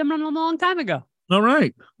 I would have done it a long time ago. All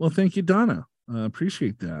right. Well, thank you, Donna.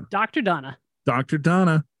 Appreciate that. Dr. Donna. Dr.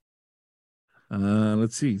 Donna.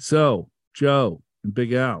 Let's see. So, Joe and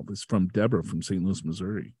Big Al, this is from Deborah from St. Louis,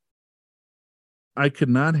 Missouri. I could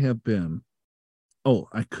not have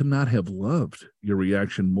loved your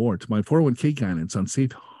reaction more to my 401k guidance on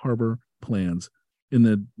safe harbor plans in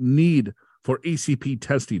the need for ACP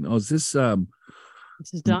testing. Oh, is this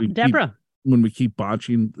is Deborah. When we keep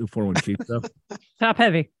botching the 401k stuff. Top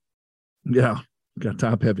heavy. Yeah, got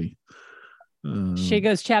top heavy. She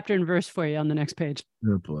goes chapter and verse for you on the next page.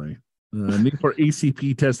 Oh boy. Need for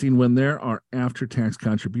ACP testing when there are after-tax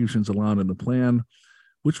contributions allowed in the plan,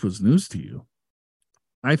 which was news to you.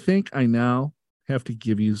 I think I now have to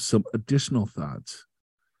give you some additional thoughts.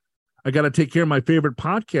 I got to take care of my favorite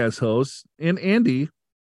podcast host, and Andy.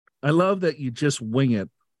 I love that you just wing it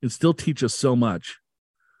and still teach us so much.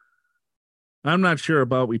 I'm not sure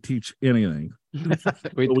about we teach anything.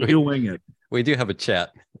 we do wing it. We do have a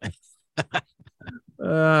chat.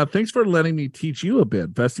 Thanks for letting me teach you a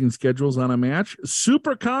bit. Vesting schedules on a match,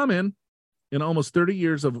 super common in almost 30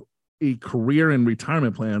 years of a career in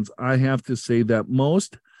retirement plans. I have to say that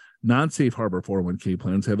most non-safe harbor 401k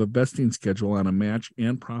plans have a vesting schedule on a match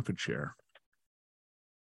and profit share.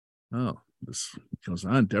 Oh, this goes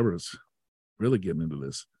on. Deborah's really getting into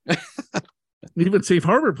this. Even safe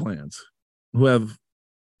harbor plans who have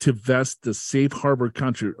to vest the safe harbor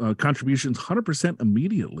contributions 100%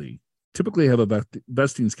 immediately typically have a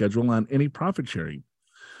vesting schedule on any profit sharing.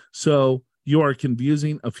 So you are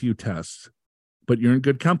confusing a few tests, but you're in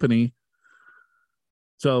good company.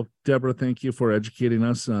 So, Deborah, thank you for educating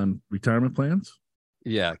us on retirement plans.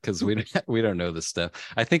 Yeah, because we don't know this stuff.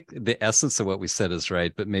 I think the essence of what we said is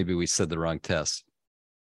right, but maybe we said the wrong test.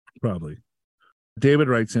 Probably. David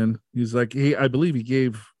writes in, he's like, hey, I believe he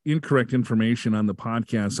gave incorrect information on the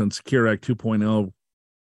podcast on Secure Act 2.0,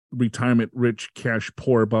 retirement rich, cash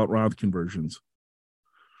poor, about Roth conversions.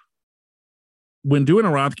 When doing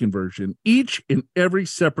a Roth conversion, each and every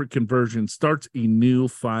separate conversion starts a new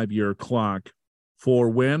 5-year clock for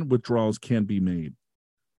when withdrawals can be made.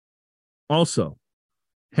 Also,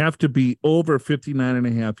 have to be over 59 and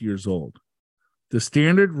a half years old. The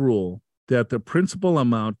standard rule that the principal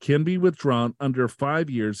amount can be withdrawn under 5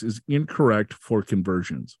 years is incorrect for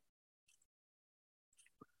conversions.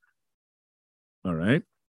 All right.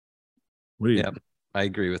 Yeah, I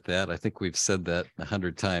agree with that. I think we've said that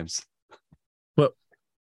 100 times. But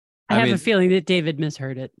I have a feeling that David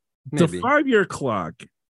misheard it. It's a 5-year clock.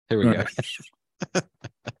 Here we go.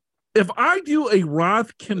 If I do a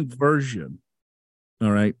Roth conversion, all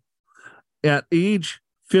right, at age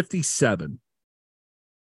 57,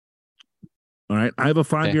 all right, I have a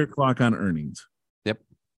 5-year clock on earnings. Yep.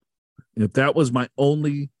 If that was my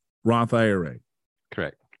only Roth IRA.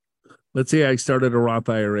 Correct. Let's say I started a Roth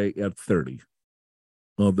IRA at 30.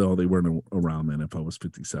 Although they weren't around then if I was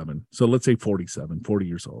 57. So let's say 47, 40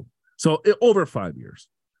 years old. So over 5 years.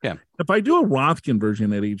 Yeah. If I do a Roth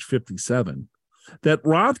conversion at age 57, that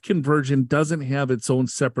Roth conversion doesn't have its own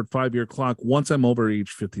separate 5-year clock once I'm over age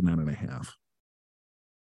 59 and a half.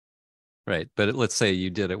 Right. But let's say you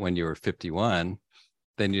did it when you were 51,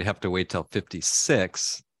 then you'd have to wait till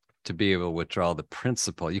 56 to be able to withdraw the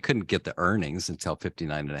principal. You couldn't get the earnings until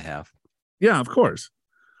 59 and a half. Yeah, of course.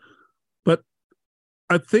 But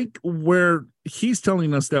I think where he's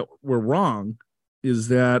telling us that we're wrong is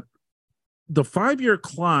that the 5-year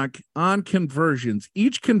clock on conversions,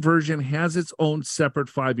 each conversion has its own separate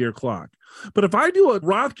 5-year clock. But if I do a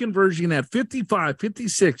Roth conversion at 55,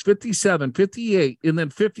 56, 57, 58, and then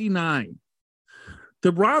 59,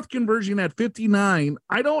 the Roth conversion at 59,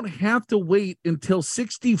 I don't have to wait until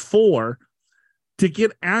 64 to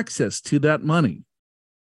get access to that money.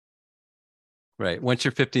 Right. Once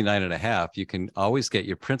you're 59 and a half, you can always get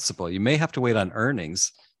your principal. You may have to wait on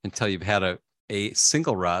earnings until you've had a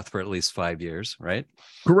single Roth for at least 5 years, right?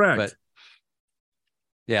 Correct. But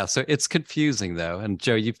yeah, so it's confusing though. And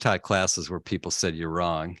Joe, you've taught classes where people said you're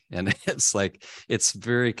wrong. And it's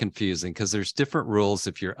very confusing because there's different rules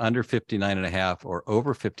if you're under 59 and a half or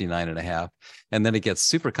over 59 and a half. And then it gets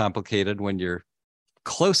super complicated when you're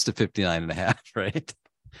close to 59 and a half, right?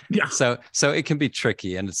 Yeah. So it can be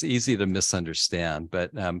tricky and it's easy to misunderstand.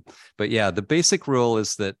 But yeah, the basic rule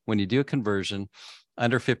is that when you do a conversion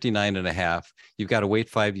under 59 and a half, you've got to wait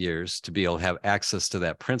 5 years to be able to have access to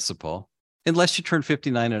that principal. Unless you turn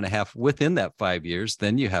 59 and a half within that 5 years,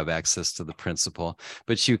 then you have access to the principal,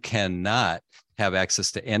 but you cannot have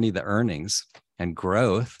access to any of the earnings and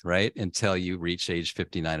growth, right? Until you reach age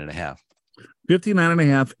 59 and a half. 59 and a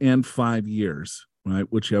half and 5 years,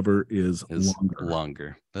 right? Whichever is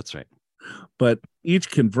longer. That's right. But each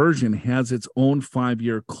conversion has its own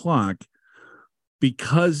 5-year clock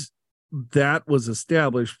because that was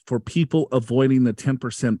established for people avoiding the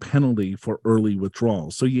 10% penalty for early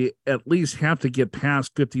withdrawal. So you at least have to get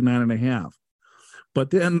past 59 and a half. But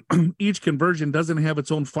then each conversion doesn't have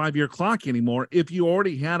its own 5-year clock anymore. If you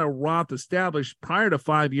already had a Roth established prior to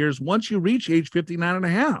 5 years, once you reach age 59 and a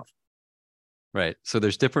half. Right. So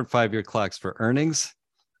there's different 5-year clocks for earnings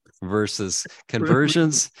versus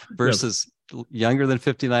conversions versus younger than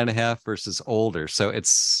 59 and a half versus older. So it's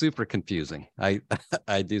super confusing. I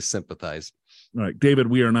do sympathize. All right, David,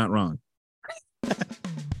 we are not wrong.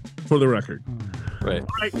 For the record. Right. All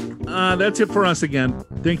right. That's it for us again.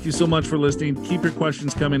 Thank you so much for listening. Keep your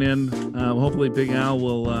questions coming in. Hopefully Big Al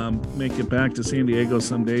will make it back to San Diego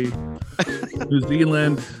someday. New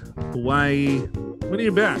Zealand, Hawaii. When are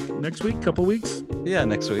you back? Next week? Couple weeks? Yeah,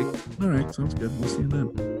 next week. All right. Sounds good. We'll see you then.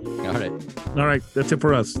 All right. All right. That's it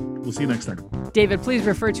for us. We'll see you next time. David, please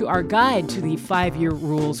refer to our guide to the 5-year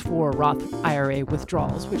rules for Roth IRA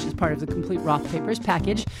withdrawals, which is part of the Complete Roth Papers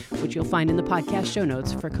package, which you'll find in the podcast show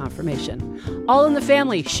notes for confirmation. All in the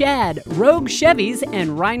Family, Shad, Rogue Chevys,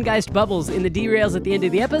 and Rheingeist Bubbles in the derails at the end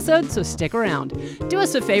of the episode, so stick around. Do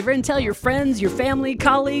us a favor and tell your friends, your family,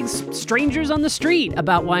 colleagues, strangers on the street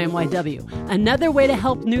about YMYW. Another way to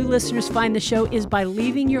help new listeners find the show is by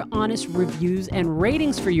leaving your honest reviews and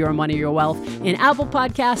ratings for Your Money, Your Wealth in Apple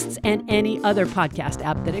Podcasts and any other podcast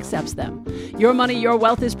app that accepts them. Your Money, Your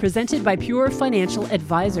Wealth is presented by Pure Financial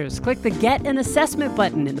Advisors. Click the Get an Assessment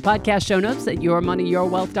button in the podcast show notes at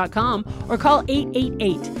yourmoneyyourwealth.com or call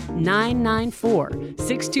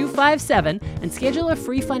 888-994-6257 and schedule a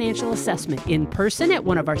free financial assessment in person at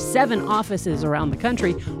one of our 7 offices around the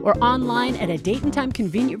country or online at a date and time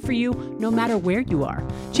convenient for you, no matter where you are.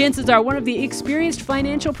 Chances are one of the experienced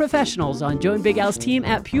financial professionals on Joe and Big Al's team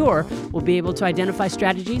at Pure will be able to identify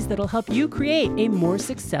strategies that'll help you create a more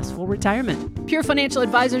successful retirement. Pure Financial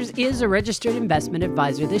Advisors is a registered investment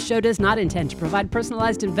advisor. This show does not intend to provide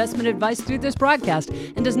personalized investment advice through this broadcast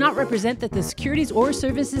and does not represent that the securities or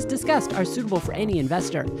services discussed are suitable for any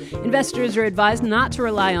investor. Investors are advised not to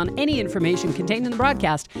rely on any information contained in the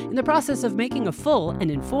broadcast in the process of making a full and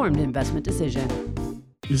informed investment decision.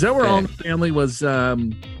 Is that where All in the Family was?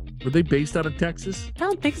 Were they based out of Texas? I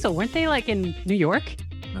don't think so. Weren't they like in New York?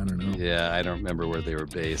 I don't know. Yeah, I don't remember where they were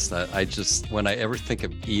based. I just, when I ever think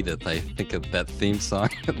of Edith, I think of that theme song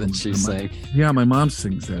that she sang. Yeah, my mom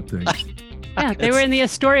sings that thing. Yeah, they were in the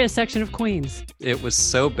Astoria section of Queens. It was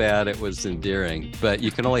so bad, it was endearing, but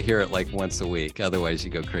you can only hear it like once a week. Otherwise,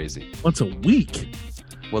 you go crazy. Once a week?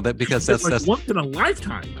 Well, that's like once in a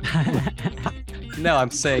lifetime. No,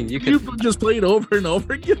 I'm saying you could just play it over and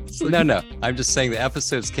over again. No. I'm just saying the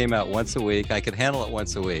episodes came out once a week. I could handle it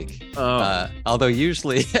once a week. Although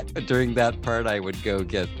usually during that part, I would go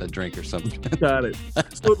get a drink or something. Got it.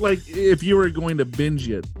 So, like, if you were going to binge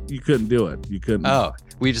it, you couldn't do it. You couldn't. Oh,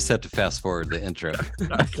 we just had to fast forward the intro.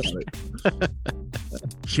 Got it.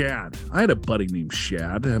 Shad. I had a buddy named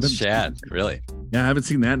Shad. Shad, really? Yeah, I haven't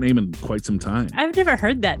seen that name in quite some time. I've never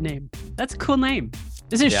heard that name. That's a cool name.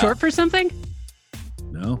 Is it short for something?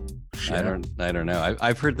 No. Shad. I don't know.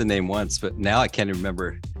 I've heard the name once, but now I can't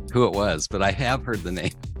remember who it was, but I have heard the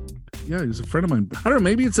name. Yeah, he was a friend of mine. I don't know,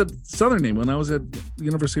 maybe it's a Southern name. When I was at the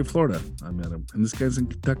University of Florida, I met him. And this guy's in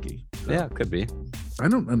Kentucky. Yeah, could be. I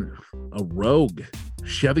don't know. A rogue.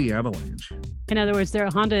 Chevy Avalanche. In other words, they're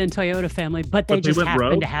a Honda and Toyota family, but they But they just went happen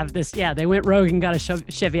rogue? to have this. Yeah, they went rogue and got a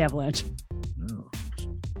Chevy Avalanche. Oh,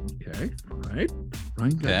 okay. All right.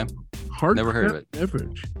 Ryan got Okay. hard Never heard of it.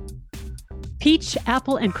 beverage. Peach,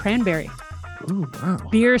 apple, and cranberry. Oh, wow.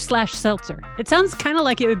 Beer/seltzer. It sounds kind of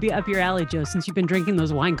like it would be up your alley, Joe, since you've been drinking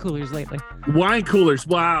those wine coolers lately. Wine coolers.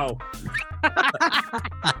 Wow.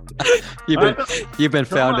 You've been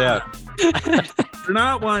found on. out. They're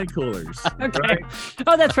not wine coolers. Okay. Right?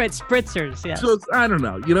 Oh, that's right. Spritzers. Yes. So I don't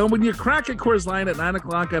know. You know, when you crack a Coors Light at 9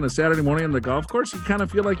 o'clock on a Saturday morning on the golf course, you kind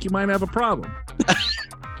of feel like you might have a problem.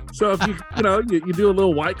 So if you do a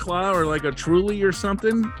little White Claw or like a Truly or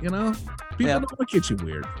something, people don't look at you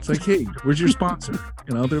weird. It's like, hey, where's your sponsor?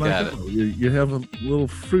 They're like, oh, you have a little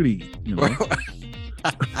fruity, You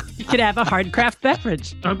could have a hard craft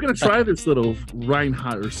beverage. I'm gonna try this little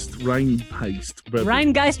Rheinheist beverage.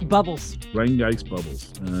 Rheingeist bubbles. Rheingeist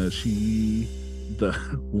bubbles. The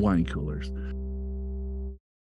wine coolers.